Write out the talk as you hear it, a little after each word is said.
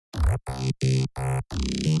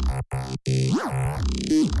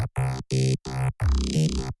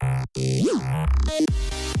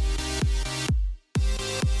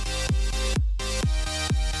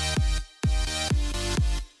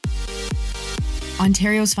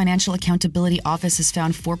Ontario's Financial Accountability Office has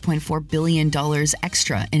found $4.4 billion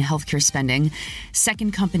extra in healthcare spending.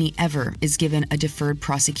 Second company ever is given a deferred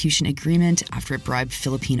prosecution agreement after it bribed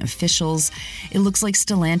Philippine officials. It looks like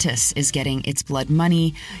Stellantis is getting its blood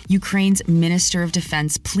money. Ukraine's Minister of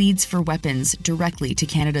Defense pleads for weapons directly to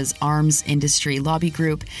Canada's arms industry lobby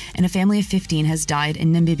group. And a family of 15 has died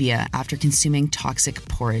in Namibia after consuming toxic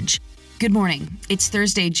porridge. Good morning. It's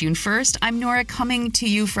Thursday, June 1st. I'm Nora, coming to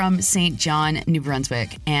you from St. John, New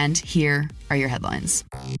Brunswick, and here are your headlines.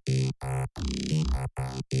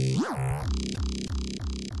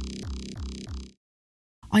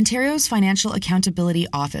 Ontario's Financial Accountability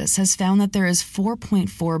Office has found that there is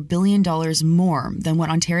 $4.4 billion more than what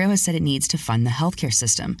Ontario has said it needs to fund the healthcare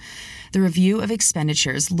system. The review of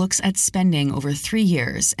expenditures looks at spending over 3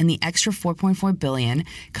 years, and the extra $4.4 billion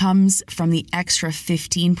comes from the extra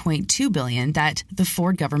 $15.2 billion that the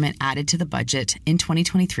Ford government added to the budget in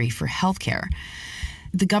 2023 for healthcare.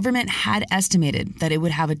 The government had estimated that it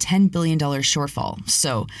would have a $10 billion shortfall.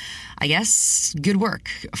 So, I guess, good work,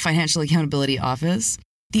 Financial Accountability Office.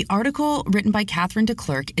 The article written by Catherine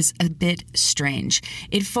DeClercq is a bit strange.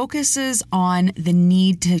 It focuses on the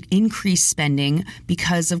need to increase spending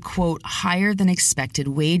because of, quote, higher than expected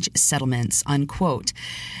wage settlements, unquote.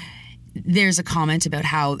 There's a comment about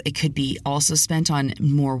how it could be also spent on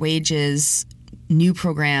more wages, new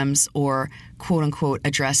programs, or, quote unquote,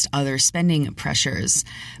 addressed other spending pressures.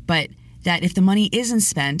 But that if the money isn't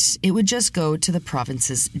spent, it would just go to the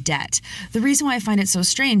province's debt. The reason why I find it so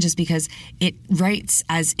strange is because it writes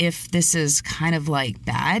as if this is kind of like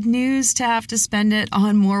bad news to have to spend it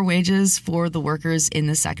on more wages for the workers in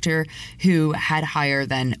the sector who had higher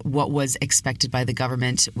than what was expected by the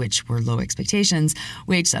government, which were low expectations,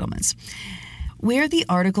 wage settlements. Where the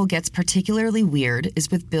article gets particularly weird is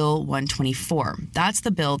with Bill 124. That's the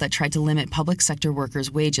bill that tried to limit public sector workers'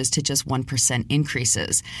 wages to just 1%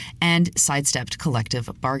 increases and sidestepped collective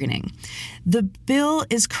bargaining. The bill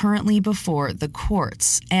is currently before the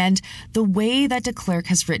courts, and the way that DeClercq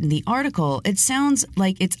has written the article, it sounds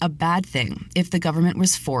like it's a bad thing if the government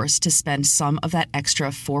was forced to spend some of that extra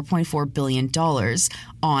 $4.4 billion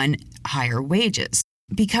on higher wages.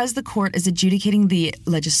 Because the court is adjudicating the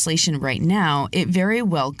legislation right now, it very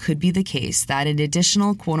well could be the case that an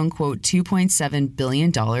additional, quote-unquote, $2.7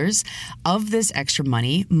 billion of this extra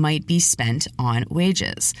money might be spent on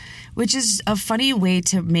wages, which is a funny way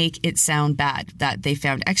to make it sound bad, that they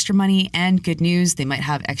found extra money, and good news, they might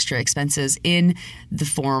have extra expenses in the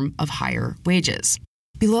form of higher wages.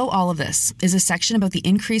 Below all of this is a section about the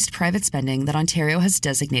increased private spending that Ontario has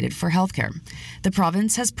designated for healthcare. The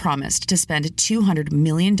province has promised to spend $200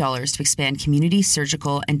 million to expand community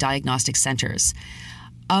surgical and diagnostic centres.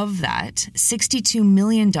 Of that, $62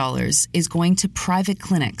 million is going to private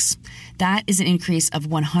clinics. That is an increase of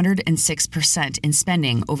 106% in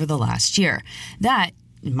spending over the last year. That,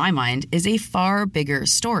 in my mind, is a far bigger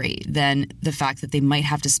story than the fact that they might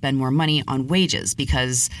have to spend more money on wages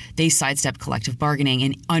because they sidestepped collective bargaining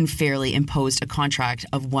and unfairly imposed a contract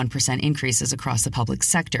of 1% increases across the public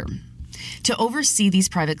sector. To oversee these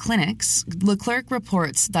private clinics, DeClercq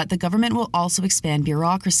reports that the government will also expand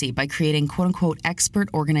bureaucracy by creating quote-unquote expert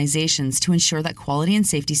organizations to ensure that quality and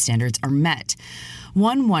safety standards are met.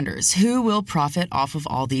 One wonders who will profit off of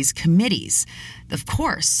all these committees. Of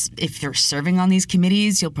course, if you're serving on these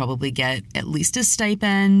committees, you'll probably get at least a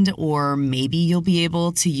stipend, or maybe you'll be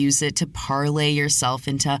able to use it to parlay yourself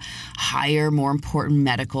into higher, more important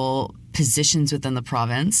medical positions within the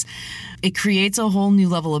province. It creates a whole new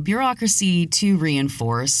level of bureaucracy to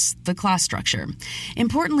reinforce the class structure.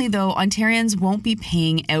 Importantly, though, Ontarians won't be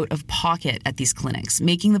paying out of pocket at these clinics,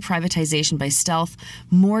 making the privatization by stealth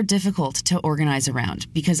more difficult to organize around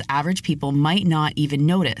because average people might not even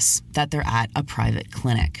notice that they're at a private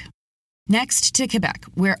clinic. Next to Quebec,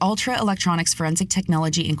 where Ultra Electronics Forensic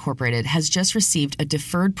Technology Incorporated has just received a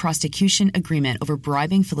deferred prosecution agreement over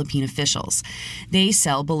bribing Philippine officials. They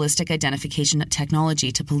sell ballistic identification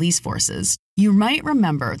technology to police forces. You might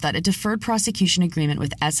remember that a deferred prosecution agreement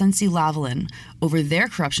with SNC-Lavalin over their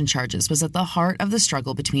corruption charges was at the heart of the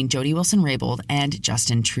struggle between Jody Wilson-Raybould and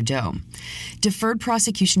Justin Trudeau. Deferred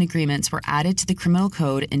prosecution agreements were added to the criminal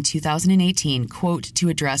code in 2018, quote, to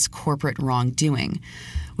address corporate wrongdoing.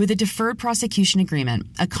 With a deferred prosecution agreement,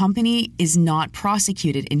 a company is not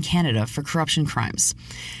prosecuted in Canada for corruption crimes.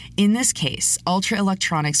 In this case, Ultra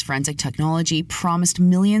Electronics Forensic Technology promised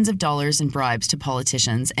millions of dollars in bribes to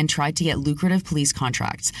politicians and tried to get lucrative police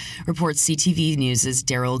contracts, reports CTV News'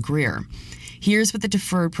 Daryl Greer. Here's what the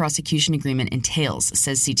deferred prosecution agreement entails,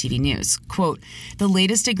 says CTV News. Quote, the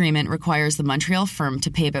latest agreement requires the Montreal firm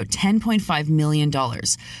to pay about $10.5 million,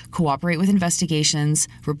 cooperate with investigations,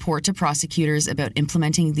 report to prosecutors about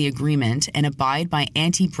implementing the agreement, and abide by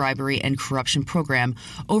anti-bribery and corruption program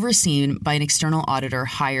overseen by an external auditor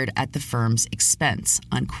hired at the firm's expense,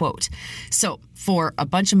 unquote. So, for a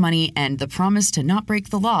bunch of money and the promise to not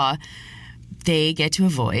break the law, they get to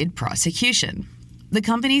avoid prosecution. The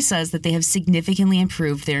company says that they have significantly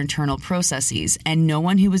improved their internal processes, and no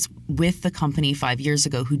one who was with the company 5 years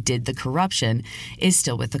ago who did the corruption is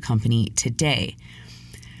still with the company today.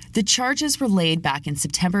 The charges were laid back in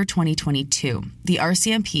September 2022. The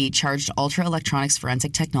RCMP charged Ultra Electronics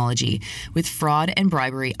Forensic Technology with fraud and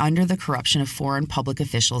bribery under the Corruption of Foreign Public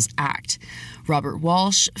Officials Act. Robert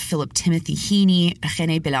Walsh, Philip Timothy Heaney,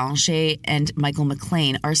 René Belanger, and Michael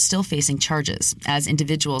McLean are still facing charges, as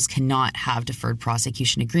individuals cannot have deferred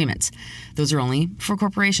prosecution agreements. Those are only for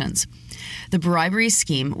corporations. The bribery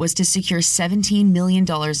scheme was to secure $17 million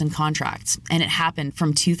in contracts, and it happened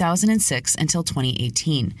from 2006 until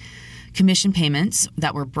 2018. Commission payments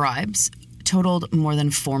that were bribes totaled more than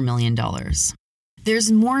 $4 million.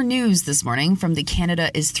 There's more news this morning from the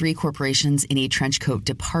Canada is 3 corporations in a trenchcoat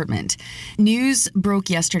department. News broke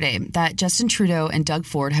yesterday that Justin Trudeau and Doug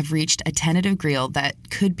Ford have reached a tentative deal that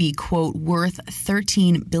could be, quote, worth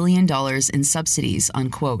 $13 billion in subsidies,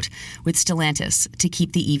 unquote, with Stellantis to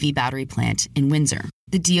keep the EV battery plant in Windsor.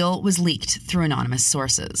 The deal was leaked through anonymous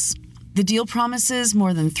sources. The deal promises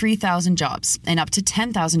more than 3,000 jobs and up to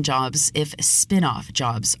 10,000 jobs if spin-off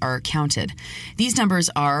jobs are counted. These numbers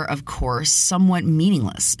are, of course, somewhat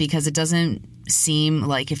meaningless because it doesn't seem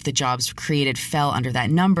like if the jobs created fell under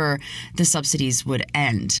that number, the subsidies would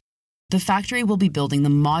end. The factory will be building the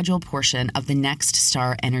module portion of the Next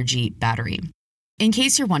Star Energy battery. In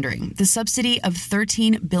case you're wondering, the subsidy of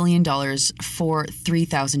 $13 billion for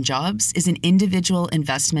 3,000 jobs is an individual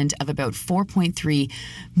investment of about $4.3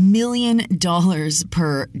 million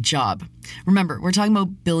per job. Remember, we're talking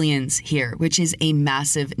about billions here, which is a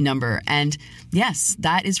massive number. And yes,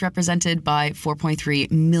 that is represented by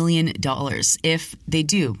 $4.3 million if they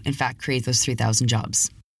do, in fact, create those 3,000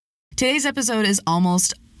 jobs. Today's episode is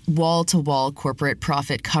almost wall-to-wall corporate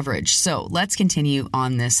profit coverage. So let's continue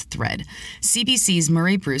on this thread. CBC's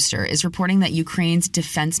Murray Brewster is reporting that Ukraine's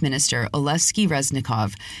Defense Minister Oleksiy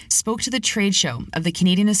Reznikov spoke to the trade show of the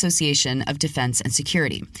Canadian Association of Defense and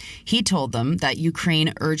Security. He told them that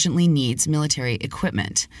Ukraine urgently needs military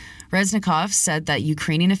equipment. Reznikov said that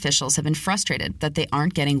Ukrainian officials have been frustrated that they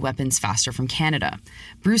aren't getting weapons faster from Canada.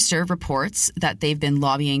 Brewster reports that they've been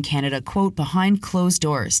lobbying Canada, quote, behind closed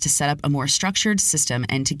doors to set up a more structured system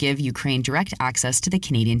and to give Ukraine direct access to the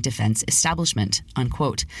Canadian defense establishment,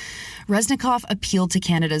 unquote. Reznikov appealed to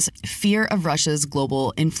Canada's fear of Russia's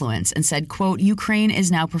global influence and said, quote, Ukraine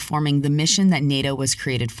is now performing the mission that NATO was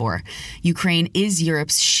created for. Ukraine is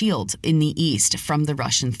Europe's shield in the East from the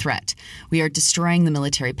Russian threat. We are destroying the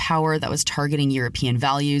military power that was targeting European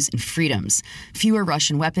values and freedoms. Fewer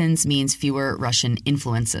Russian weapons means fewer Russian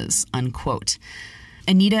influences, unquote.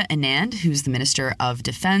 Anita Anand, who's the Minister of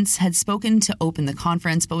Defense, had spoken to open the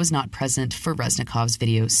conference but was not present for Reznikov's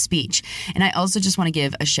video speech. And I also just want to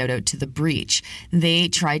give a shout out to The Breach. They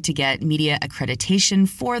tried to get media accreditation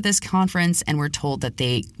for this conference and were told that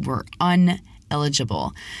they were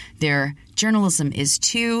ineligible. Their journalism is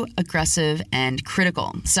too aggressive and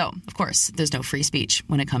critical. So, of course, there's no free speech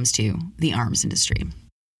when it comes to the arms industry.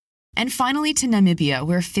 And finally to Namibia,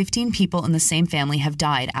 where 15 people in the same family have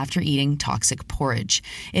died after eating toxic porridge.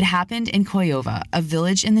 It happened in Koyova, a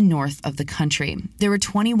village in the north of the country. There were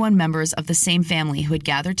 21 members of the same family who had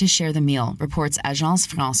gathered to share the meal, reports Agence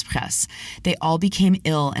France Presse. They all became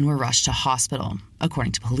ill and were rushed to hospital,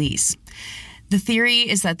 according to police. The theory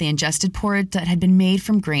is that they ingested porridge that had been made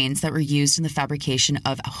from grains that were used in the fabrication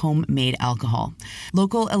of homemade alcohol.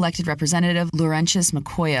 Local elected representative Laurentius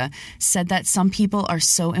Makoya said that some people are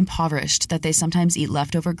so impoverished that they sometimes eat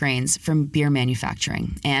leftover grains from beer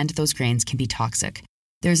manufacturing, and those grains can be toxic.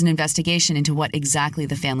 There's an investigation into what exactly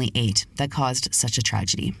the family ate that caused such a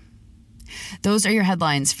tragedy. Those are your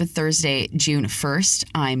headlines for Thursday, June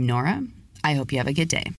 1st. I'm Nora. I hope you have a good day.